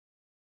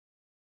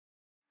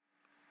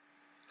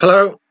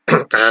Hello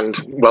and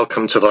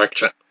welcome to the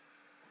lecture.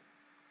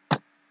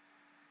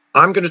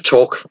 I'm going to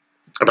talk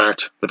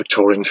about the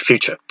Victorian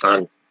future.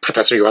 I'm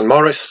Professor Iwan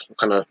Morris.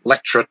 I'm a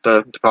lecturer at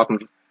the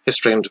Department of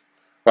History and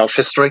Welsh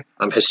History.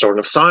 I'm a historian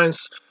of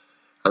science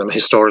and I'm a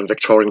historian of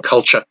Victorian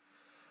culture.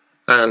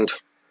 And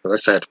as I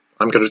said,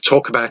 I'm going to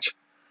talk about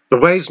the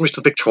ways in which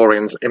the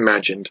Victorians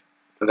imagined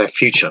their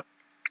future.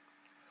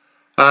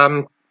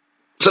 So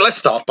let's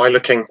start by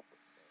looking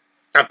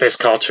at this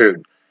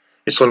cartoon.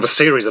 It's one of a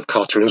series of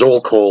cartoons,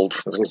 all called,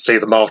 as you can see,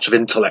 The March of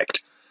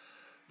Intellect,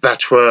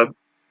 that were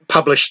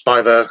published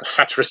by the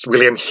satirist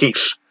William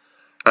Heath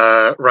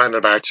around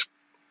about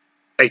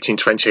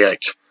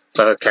 1828.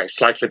 So, okay,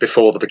 slightly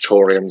before the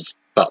Victorians,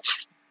 but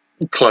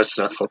close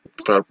enough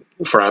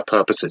for our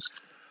purposes.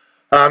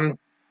 And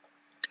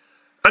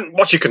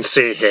what you can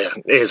see here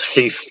is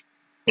Heath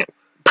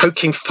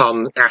poking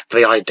fun at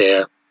the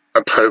idea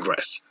of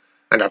progress,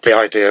 and at the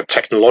idea of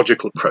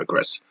technological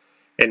progress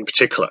in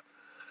particular.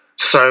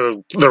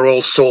 So there are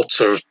all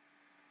sorts of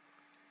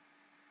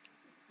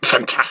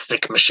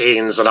fantastic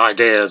machines and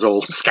ideas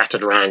all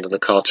scattered around in the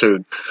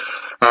cartoon.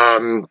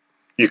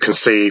 You can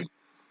see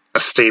a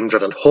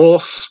steam-driven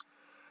horse,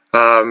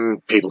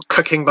 people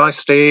cooking by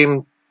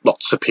steam,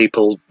 lots of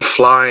people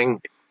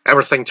flying,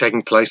 everything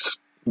taking place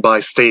by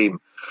steam.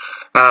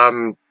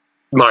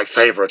 My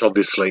favourite,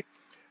 obviously,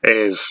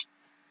 is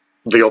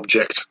the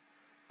object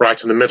right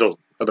in the middle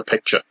of the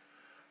picture.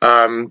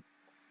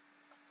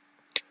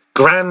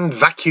 Grand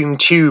Vacuum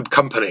Tube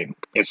Company,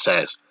 it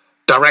says,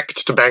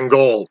 direct to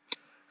Bengal.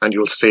 And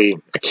you'll see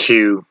a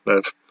queue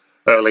of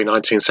early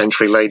 19th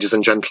century ladies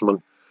and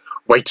gentlemen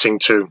waiting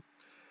to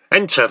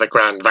enter the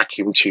Grand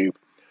Vacuum Tube.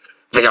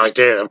 The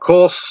idea, of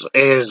course,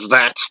 is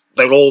that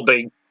they'll all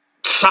be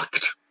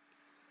sucked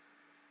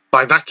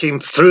by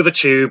vacuum through the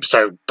tube,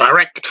 so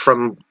direct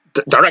from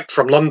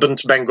London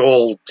to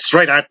Bengal,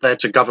 straight out there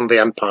to govern the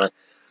empire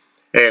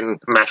in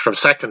a matter of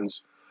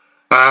seconds.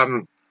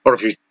 Or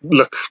if you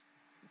look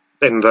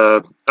in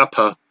the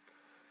upper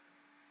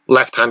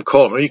left-hand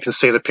corner, you can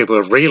see that people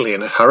are really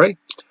in a hurry,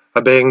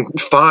 are being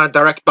fired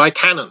direct by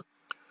cannon.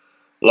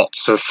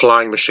 Lots of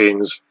flying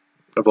machines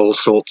of all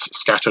sorts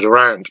scattered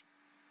around.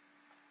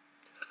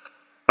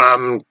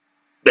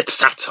 It's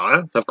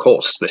satire, of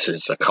course. This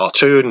is a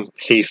cartoon.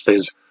 Heath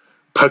is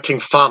poking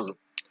fun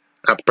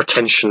at the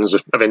pretensions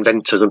of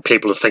inventors and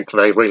people who think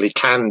they really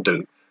can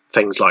do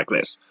things like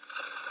this.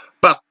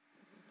 But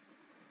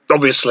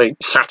obviously,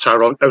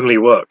 satire only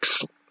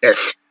works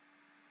if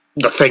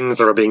the things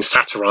that are being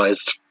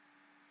satirized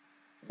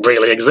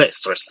really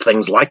exist, or if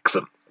things like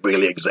them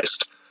really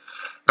exist.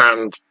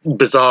 And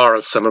bizarre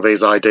as some of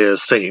these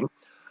ideas seem,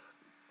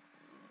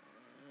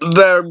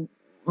 they're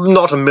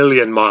not a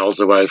million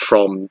miles away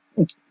from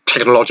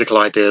technological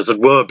ideas that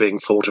were being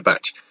thought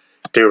about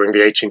during the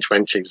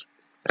 1820s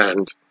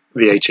and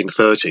the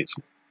 1830s.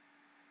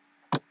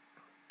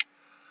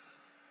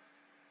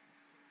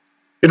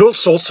 In all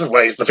sorts of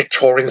ways, the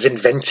Victorians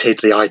invented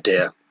the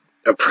idea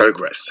of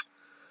progress.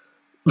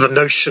 The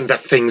notion that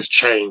things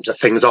change, that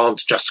things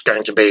aren't just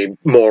going to be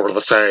more of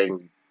the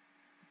same,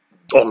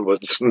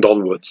 onwards and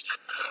onwards.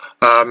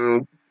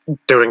 During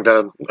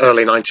the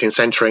early 19th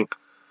century,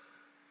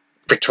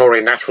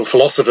 Victorian natural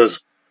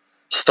philosophers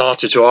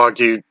started to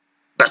argue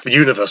that the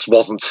universe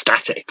wasn't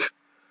static,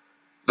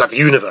 that the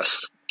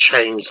universe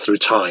changed through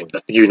time,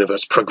 that the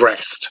universe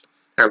progressed,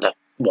 and that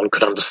one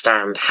could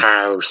understand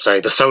how,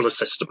 say, the solar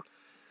system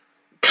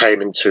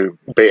came into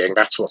being.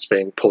 That's what's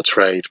being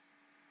portrayed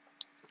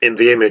in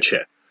the image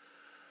here.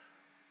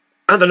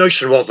 And the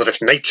notion was that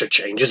if nature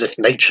changes, if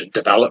nature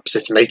develops,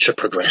 if nature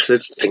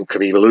progresses, think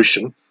of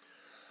evolution,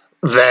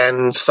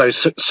 then so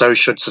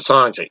should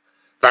society.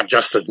 That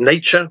just as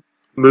nature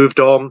moved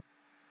on,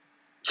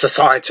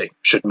 society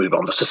should move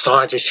on. The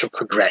society should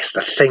progress.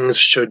 That things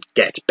should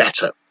get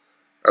better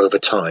over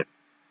time.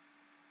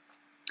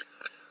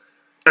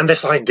 And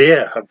this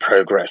idea of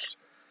progress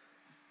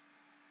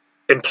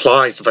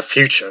implies that the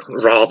future,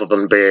 rather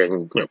than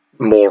being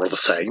more of the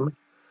same,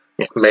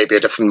 maybe a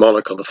different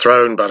monarch on the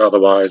throne, but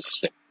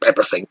otherwise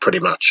everything pretty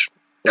much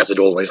as it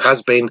always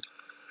has been.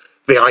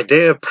 The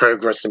idea of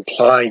progress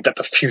implied that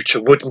the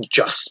future wouldn't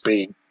just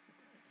be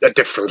a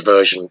different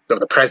version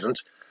of the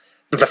present,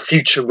 that the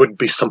future would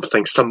be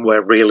something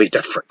somewhere really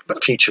different. The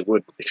future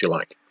would, if you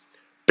like,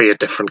 be a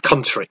different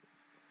country.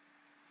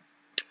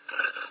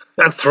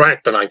 And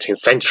throughout the 19th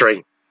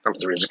century,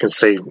 as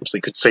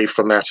you could see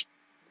from that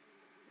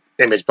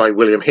image by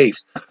William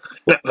Heath,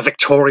 the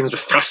Victorians were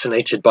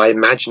fascinated by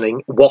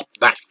imagining what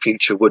that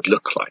future would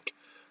look like.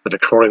 The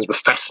Victorians were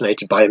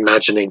fascinated by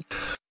imagining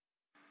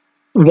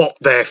what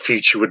their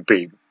future would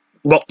be,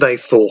 what they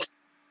thought.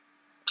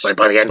 So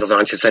by the end of the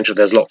 19th century,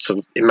 there's lots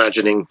of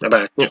imagining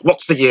about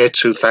what's the year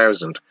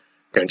 2000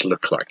 going to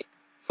look like,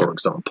 for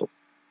example.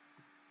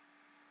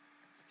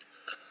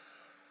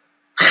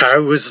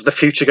 How is the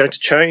future going to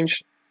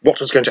change? What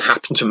was going to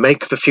happen to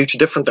make the future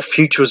different? The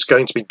future is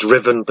going to be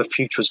driven, the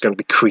future is going to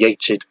be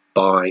created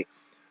by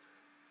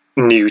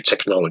new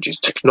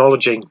technologies.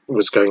 Technology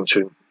was going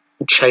to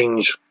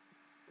change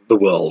the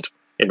world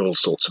in all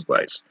sorts of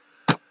ways.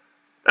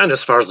 And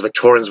as far as the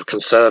Victorians were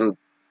concerned,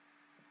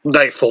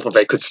 they thought that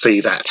they could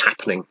see that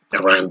happening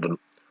around them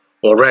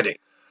already.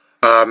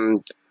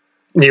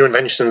 New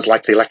inventions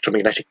like the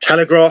electromagnetic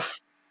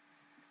telegraph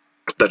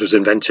that was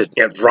invented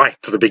right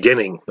at the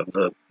beginning of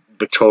the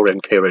Victorian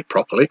period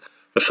properly.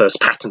 The first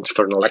patent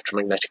for an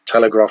electromagnetic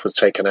telegraph was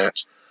taken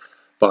out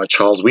by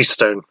Charles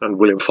Wheatstone and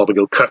William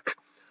Fothergill Cooke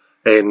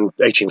in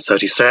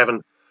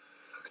 1837.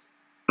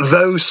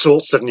 Those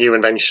sorts of new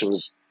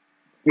inventions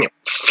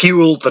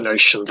fueled the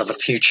notion that the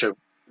future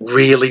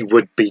really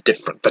would be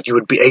different, that you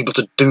would be able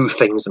to do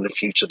things in the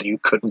future that you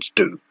couldn't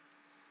do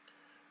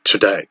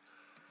today.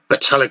 The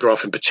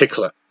telegraph in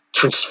particular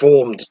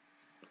transformed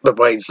the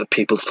ways that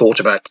people thought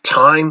about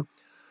time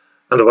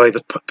and the way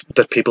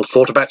that people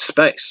thought about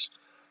space.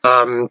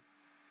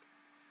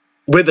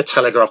 With the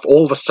telegraph,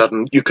 all of a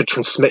sudden, you could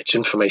transmit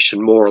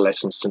information more or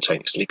less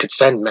instantaneously. You could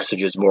send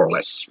messages more or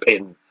less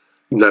in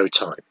no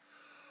time.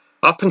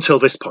 Up until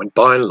this point,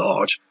 by and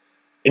large,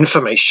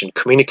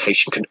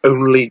 communication can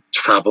only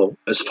travel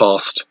as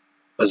fast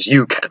as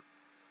you can.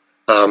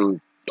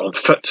 On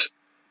foot,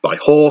 by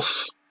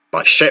horse,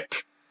 by ship,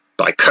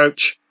 by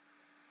coach.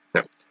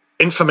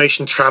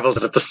 Information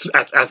travels at the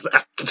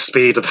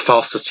speed of the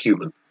fastest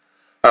human.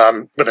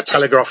 With a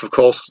telegraph, of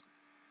course,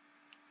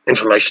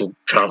 information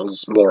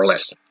travels more or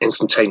less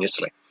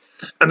instantaneously.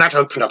 And that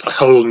opened up a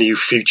whole new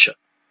future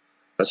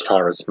as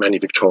far as many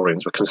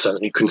Victorians were concerned.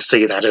 You can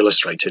see that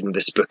illustrated in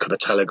this book of the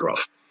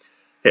telegraph.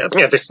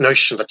 This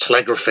notion that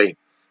telegraphy,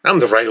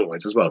 and the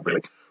railways as well,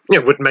 really,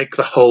 would make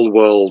the whole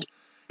world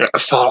a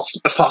far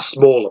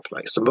smaller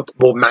place, a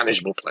more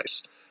manageable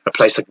place, a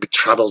place that could be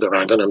travelled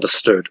around and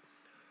understood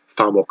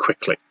far more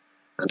quickly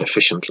and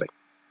efficiently.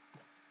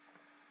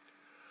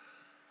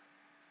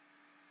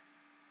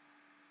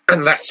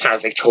 And that's how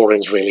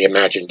Victorians really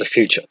imagined the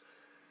future.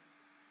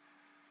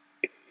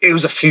 It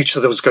was a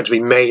future that was going to be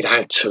made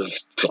out of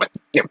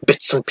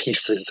bits and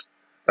pieces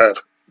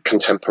of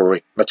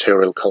contemporary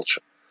material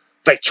culture.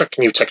 They took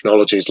new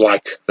technologies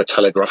like the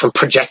telegraph and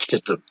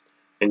projected them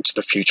into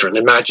the future and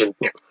imagined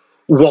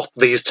what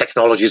these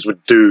technologies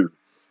would do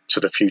to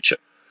the future.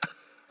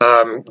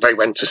 They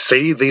went to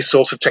see these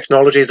sorts of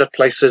technologies at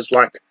places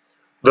like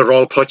the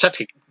Royal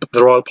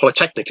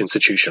Polytechnic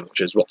Institution,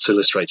 which is what's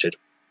illustrated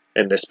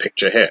in this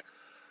picture here.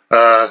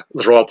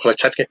 The Royal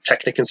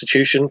Polytechnic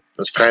Institution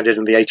was founded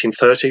in the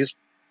 1830s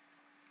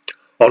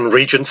on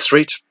Regent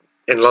Street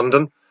in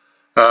London.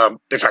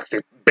 In fact,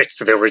 the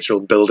bits of the original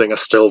building are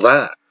still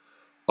there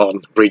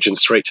on Regent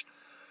Street.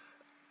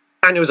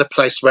 And it was a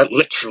place where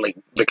literally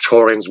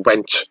Victorians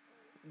went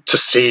to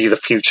see the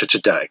future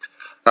today.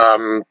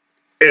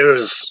 It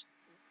was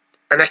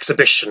an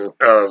exhibition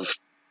of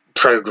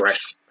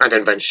progress and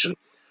invention.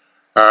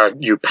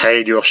 You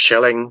paid your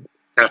shilling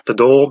at the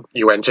door,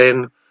 you went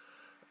in,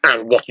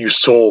 and what you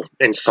saw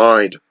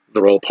inside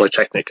the Royal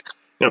Polytechnic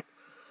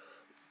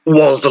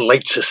was the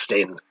latest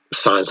in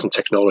science and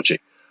technology.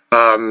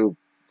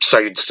 So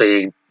you'd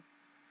see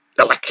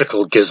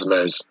electrical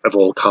gizmos of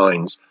all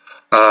kinds.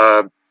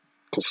 You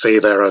can see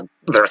there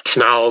are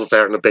canals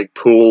there in a big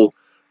pool.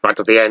 Right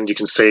at the end, you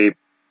can see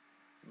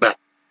that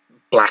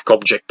black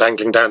object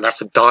dangling down.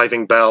 That's a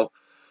diving bell.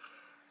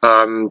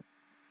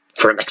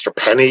 For an extra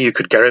penny, you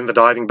could go in the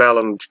diving bell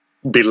and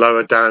be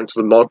lowered down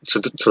to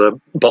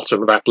the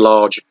bottom of that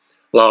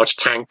large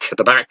tank at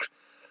the back.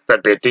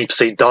 There'd be a deep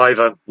sea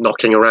diver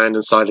knocking around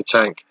inside the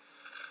tank.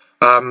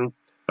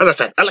 As I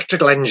said,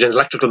 electrical engines,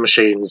 electrical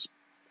machines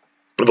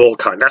of all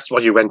kinds. That's why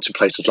you went to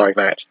places like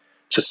that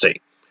to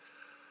see.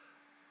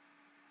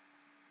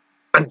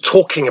 And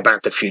talking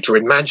about the future,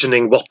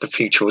 imagining what the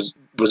future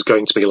was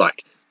going to be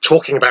like,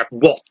 talking about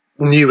what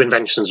new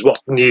inventions, what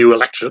new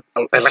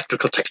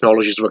electrical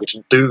technologies were going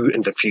to do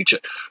in the future.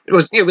 It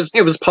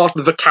was part of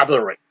the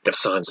vocabulary of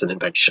science and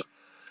invention.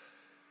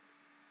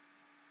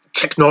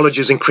 Technology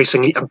was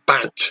increasingly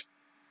about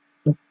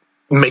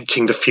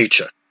making the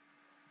future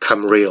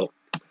come real.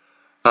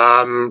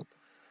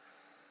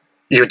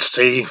 You'd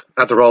see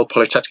at the Royal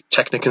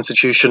Polytechnic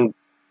Institution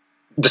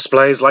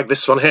displays like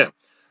this one here.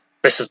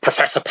 This is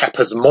Professor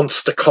Pepper's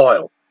monster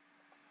coil.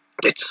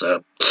 It's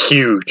a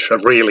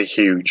really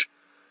huge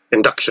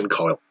induction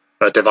coil,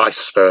 a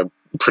device for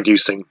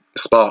producing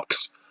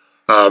sparks.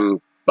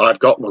 I've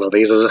got one of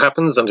these as it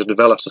happens, and it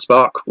develops a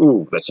spark.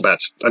 That's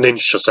about an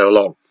inch or so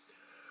long,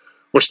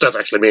 which does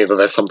actually mean that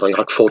there's something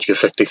like 40 or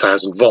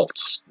 50,000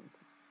 volts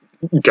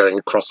going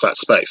across that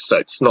space. So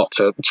it's not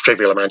a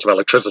trivial amount of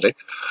electricity.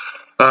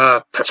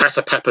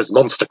 Professor Pepper's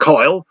monster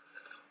coil,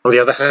 on the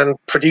other hand,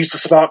 produced a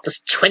spark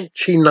that's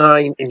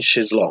 29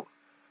 inches long.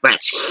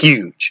 That's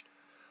huge.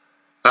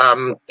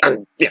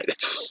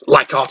 It's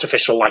like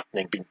artificial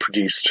lightning being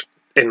produced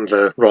in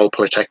the Royal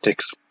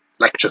Polytechnic's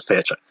lecture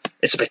theatre.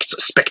 It's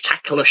a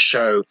spectacular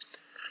show,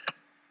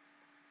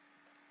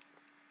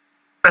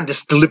 and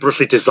it's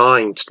deliberately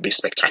designed to be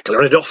spectacular,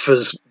 and it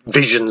offers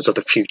visions of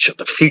the future.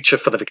 The future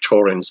for the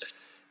Victorians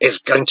is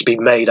going to be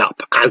made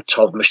up out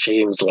of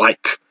machines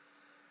like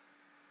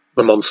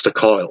the monster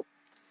coil.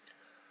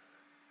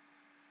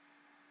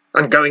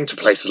 And going to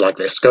places like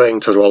this, going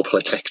to the Royal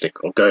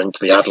Polytechnic or going to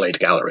the Adelaide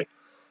Gallery,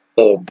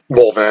 or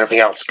more than anything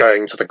else,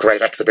 going to the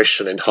Great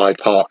Exhibition in Hyde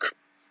Park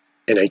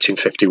in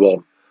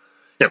 1851,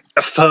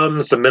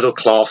 affirms the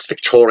middle-class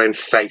Victorian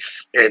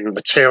faith in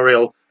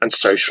material and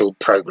social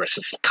progress.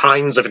 It's the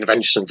kinds of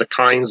inventions, the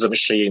kinds of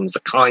machines,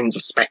 the kinds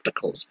of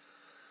spectacles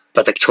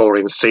that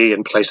Victorians see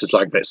in places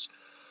like this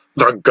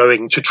that are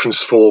going to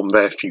transform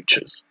their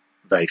futures,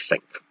 they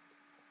think.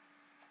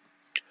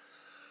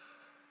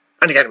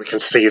 And again, we can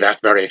see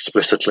that very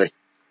explicitly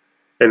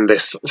in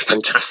this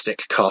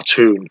fantastic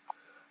cartoon.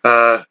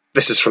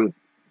 This is from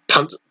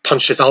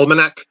Punch's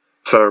Almanac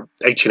for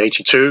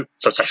 1882,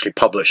 so it's actually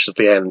published at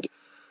the end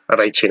of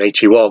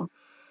 1881.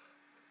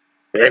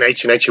 In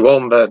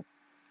 1881,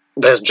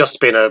 there's just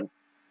been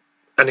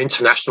an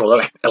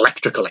international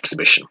electrical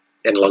exhibition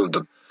in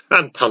London,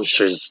 and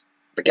Punch is,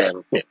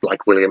 again,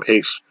 like William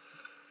Heath,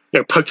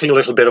 poking a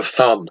little bit of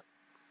fun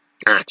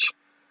at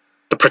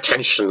the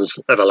pretensions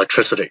of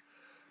electricity.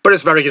 But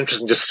it's very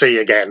interesting to see,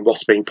 again,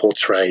 what's being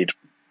portrayed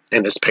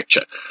in this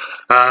picture.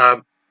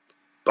 On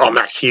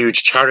that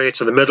huge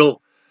chariot in the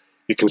middle,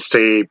 you can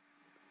see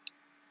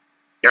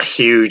a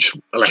huge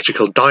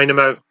electrical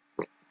dynamo,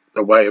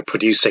 a way of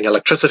producing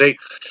electricity.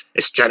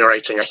 It's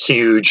generating a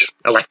huge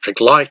electric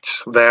light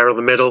there in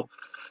the middle.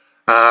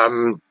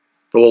 All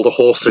the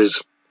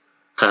horses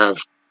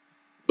have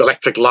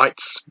electric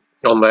lights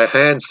on their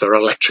heads. There are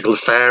electrical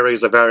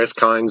fairies of various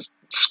kinds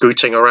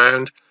scooting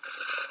around.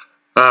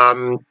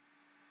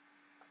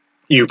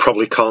 You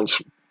probably can't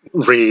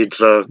read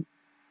the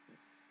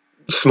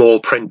small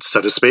print,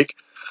 so to speak,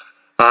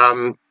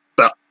 but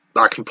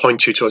I can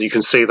point you to it. You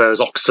can see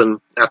those oxen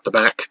at the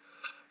back.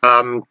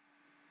 The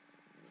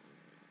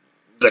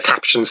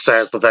caption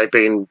says that they've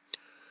been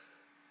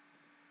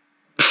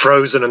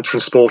frozen and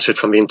transported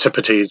from the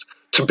antipodes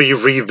to be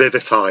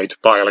revivified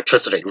by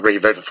electricity.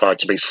 Revivified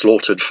to be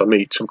slaughtered for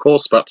meat, of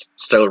course, but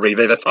still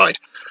revivified.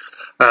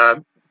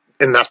 In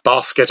that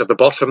basket at the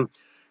bottom,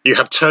 you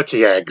have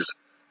turkey eggs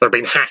that have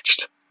been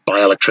hatched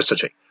by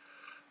electricity.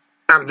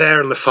 And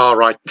there in the far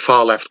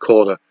left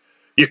corner,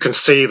 you can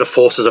see the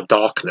forces of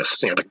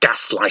darkness, the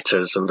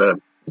gaslighters and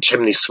the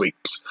chimney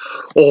sweeps,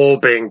 all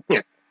being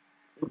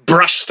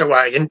brushed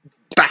away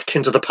back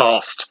into the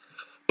past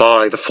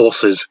by the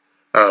forces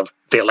of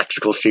the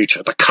electrical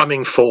future. The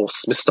coming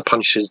force, Mr.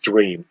 Punch's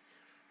dream,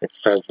 it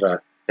says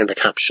there in the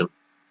caption.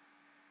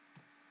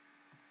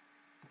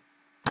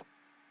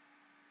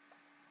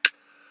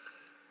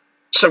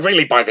 So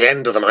really, by the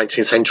end of the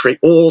 19th century,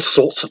 all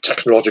sorts of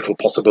technological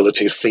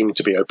possibilities seem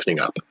to be opening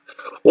up.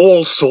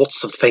 All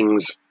sorts of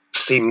things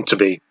seem to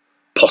be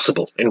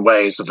possible in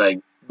ways that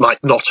they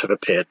might not have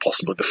appeared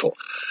possible before.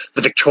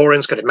 The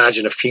Victorians could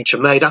imagine a future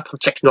made up of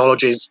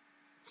technologies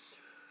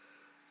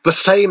the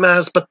same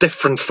as but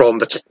different from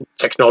the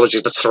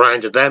technologies that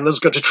surrounded them, that was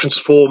going to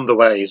transform the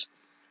ways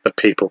that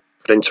people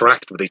could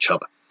interact with each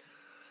other.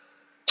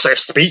 So if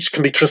speech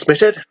can be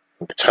transmitted,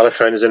 the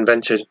telephone is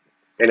invented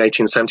in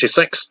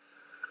 1876,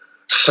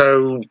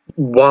 so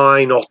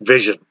why not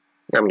vision?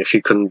 I mean, if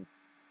you can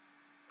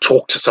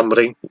talk to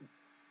somebody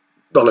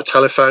on a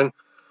telephone,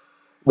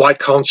 why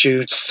can't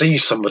you see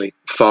somebody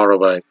far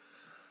away?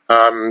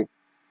 And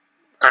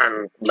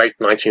late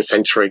 19th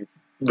century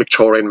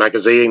Victorian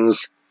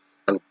magazines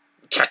and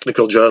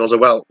technical journals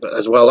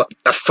as well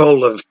are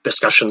full of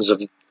discussions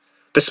of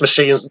this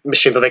machine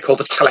that they call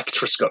the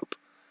telectroscope.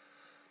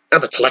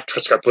 And the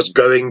telectroscope was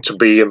going to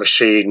be a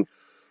machine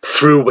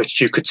through which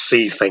you could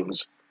see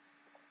things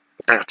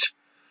at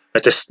a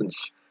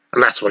distance.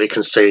 And that's what you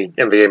can see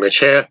in the image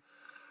here.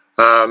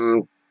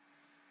 There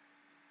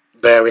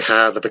we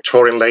have the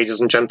Victorian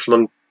ladies and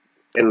gentlemen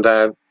in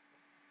their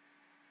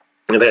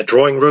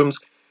drawing rooms.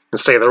 You can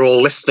see they're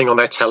all listening on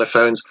their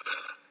telephones,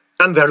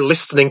 and they're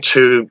listening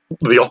to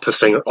the opera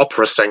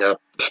singer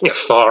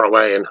far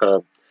away in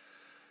her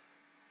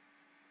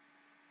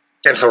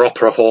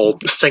opera hall,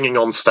 singing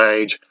on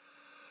stage.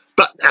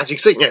 But as you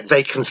can see,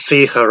 they can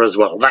see her as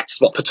well. That's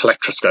what the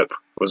telectroscope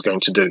was going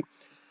to do.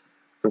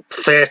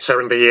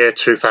 Theatre in the year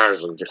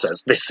 2000, it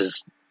says, this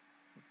is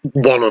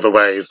one of the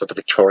ways that the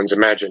Victorians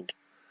imagined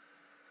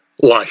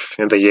life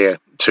in the year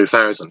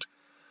 2000.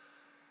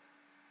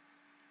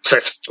 So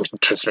if you can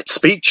transmit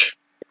speech,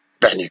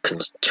 then you can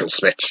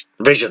transmit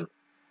vision.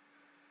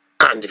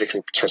 And if you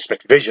can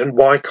transmit vision,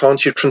 why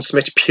can't you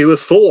transmit pure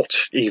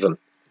thought, even,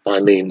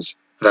 by means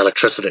of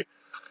electricity?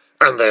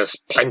 And there's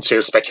plenty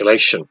of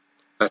speculation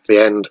at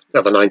the end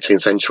of the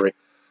 19th century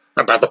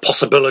about the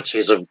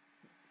possibilities of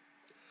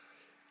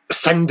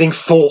sending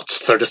thought,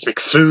 so to speak,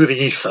 through the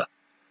ether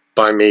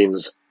by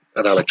means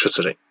of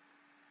electricity.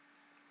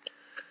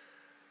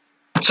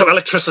 So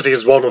electricity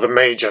is one of the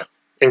major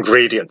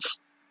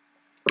ingredients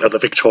of the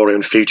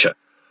Victorian future.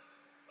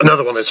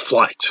 Another one is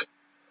flight.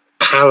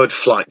 Powered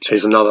flight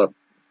is another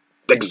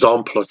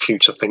example of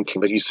future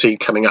thinking that you see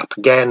coming up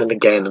again and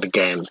again and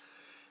again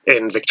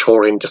in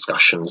Victorian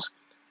discussions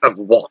of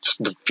what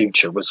the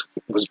future was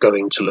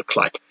going to look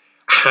like,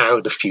 how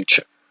the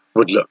future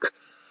would look.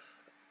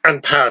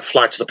 And powered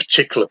flight is a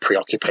particular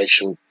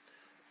preoccupation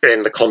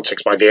in the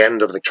context, by the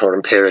end of the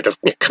Victorian period, of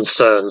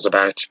concerns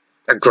about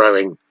a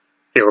growing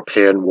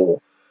European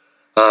war.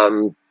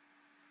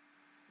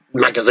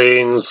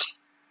 magazines,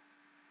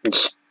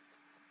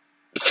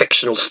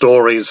 fictional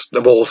stories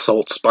of all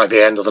sorts by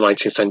the end of the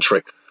 19th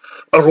century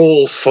are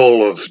all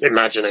full of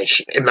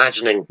imagination,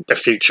 imagining a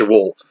future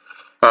war.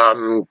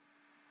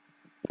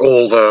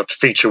 All the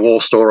future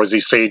war stories you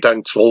see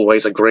don't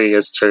always agree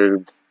as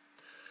to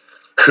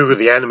who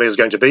the enemy is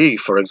going to be,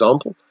 for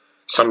example.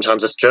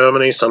 Sometimes it's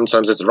Germany,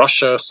 sometimes it's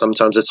Russia,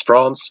 sometimes it's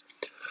France.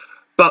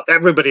 But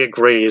everybody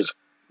agrees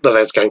that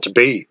there's going to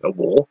be a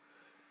war,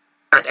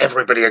 and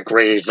everybody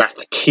agrees that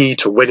the key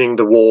to winning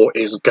the war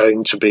is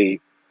going to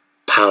be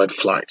powered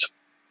flight.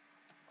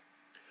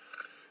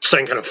 So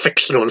in kind of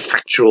fictional and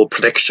factual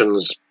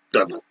predictions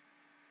of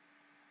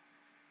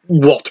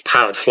what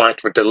powered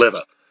flight would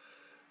deliver,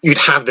 you'd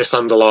have this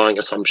underlying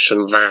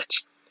assumption that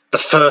the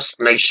first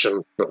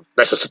nation,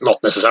 not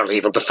necessarily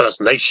even the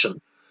first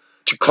nation,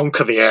 to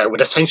conquer the air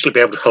would essentially be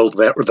able to hold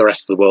the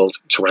rest of the world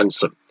to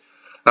ransom.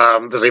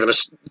 There's even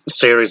a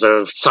series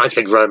of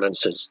scientific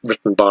romances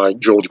written by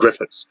George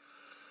Griffiths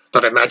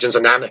that imagines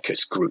an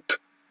anarchist group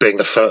being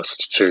the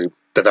first to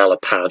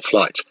develop powered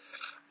flight,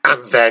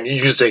 and then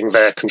using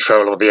their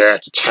control of the air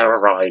to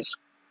terrorize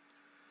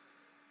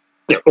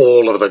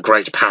all of the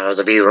great powers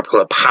of Europe who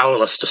are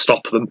powerless to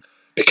stop them,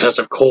 because,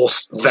 of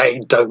course, they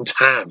don't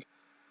have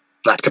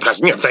that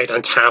capacity. They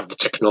don't have the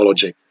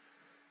technology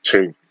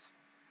to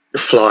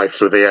fly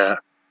through the air.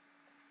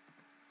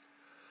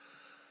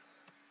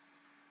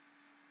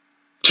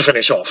 To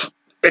finish off,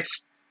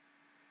 it's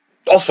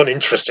often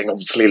interesting,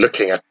 obviously,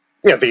 looking at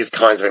these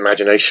kinds of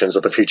imaginations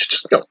of the future,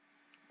 just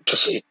to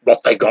see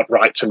what they got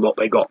right and what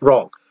they got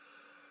wrong.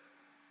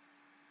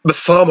 But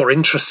far more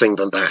interesting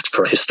than that,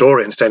 for a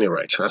historian at any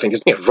rate, I think,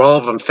 is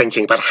rather than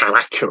thinking about how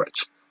accurate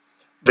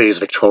these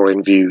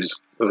Victorian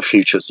views of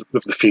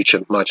the future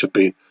might have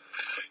been,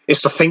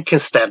 is to think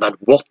instead about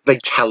what they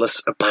tell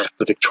us about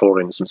the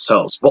Victorians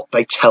themselves, what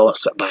they tell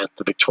us about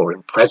the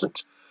Victorian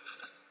present.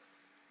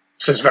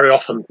 Since very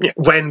often,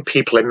 when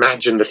people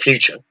imagine the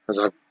future, as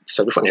I've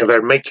said before,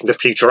 they're making the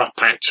future up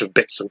out of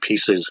bits and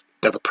pieces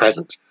of the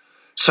present.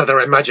 So their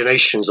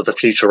imaginations of the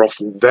future are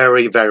often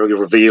very, very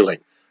revealing.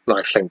 And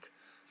I think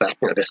that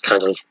this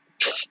kind of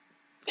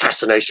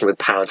fascination with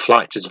powered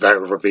flight is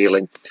very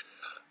revealing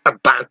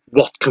about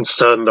what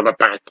concerned them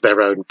about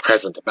their own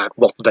present, about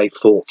what they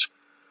thought,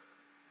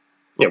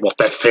 what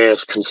their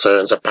fears,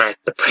 concerns about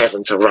the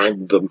present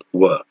around them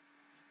were.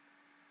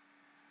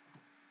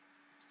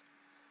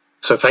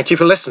 So thank you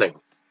for listening.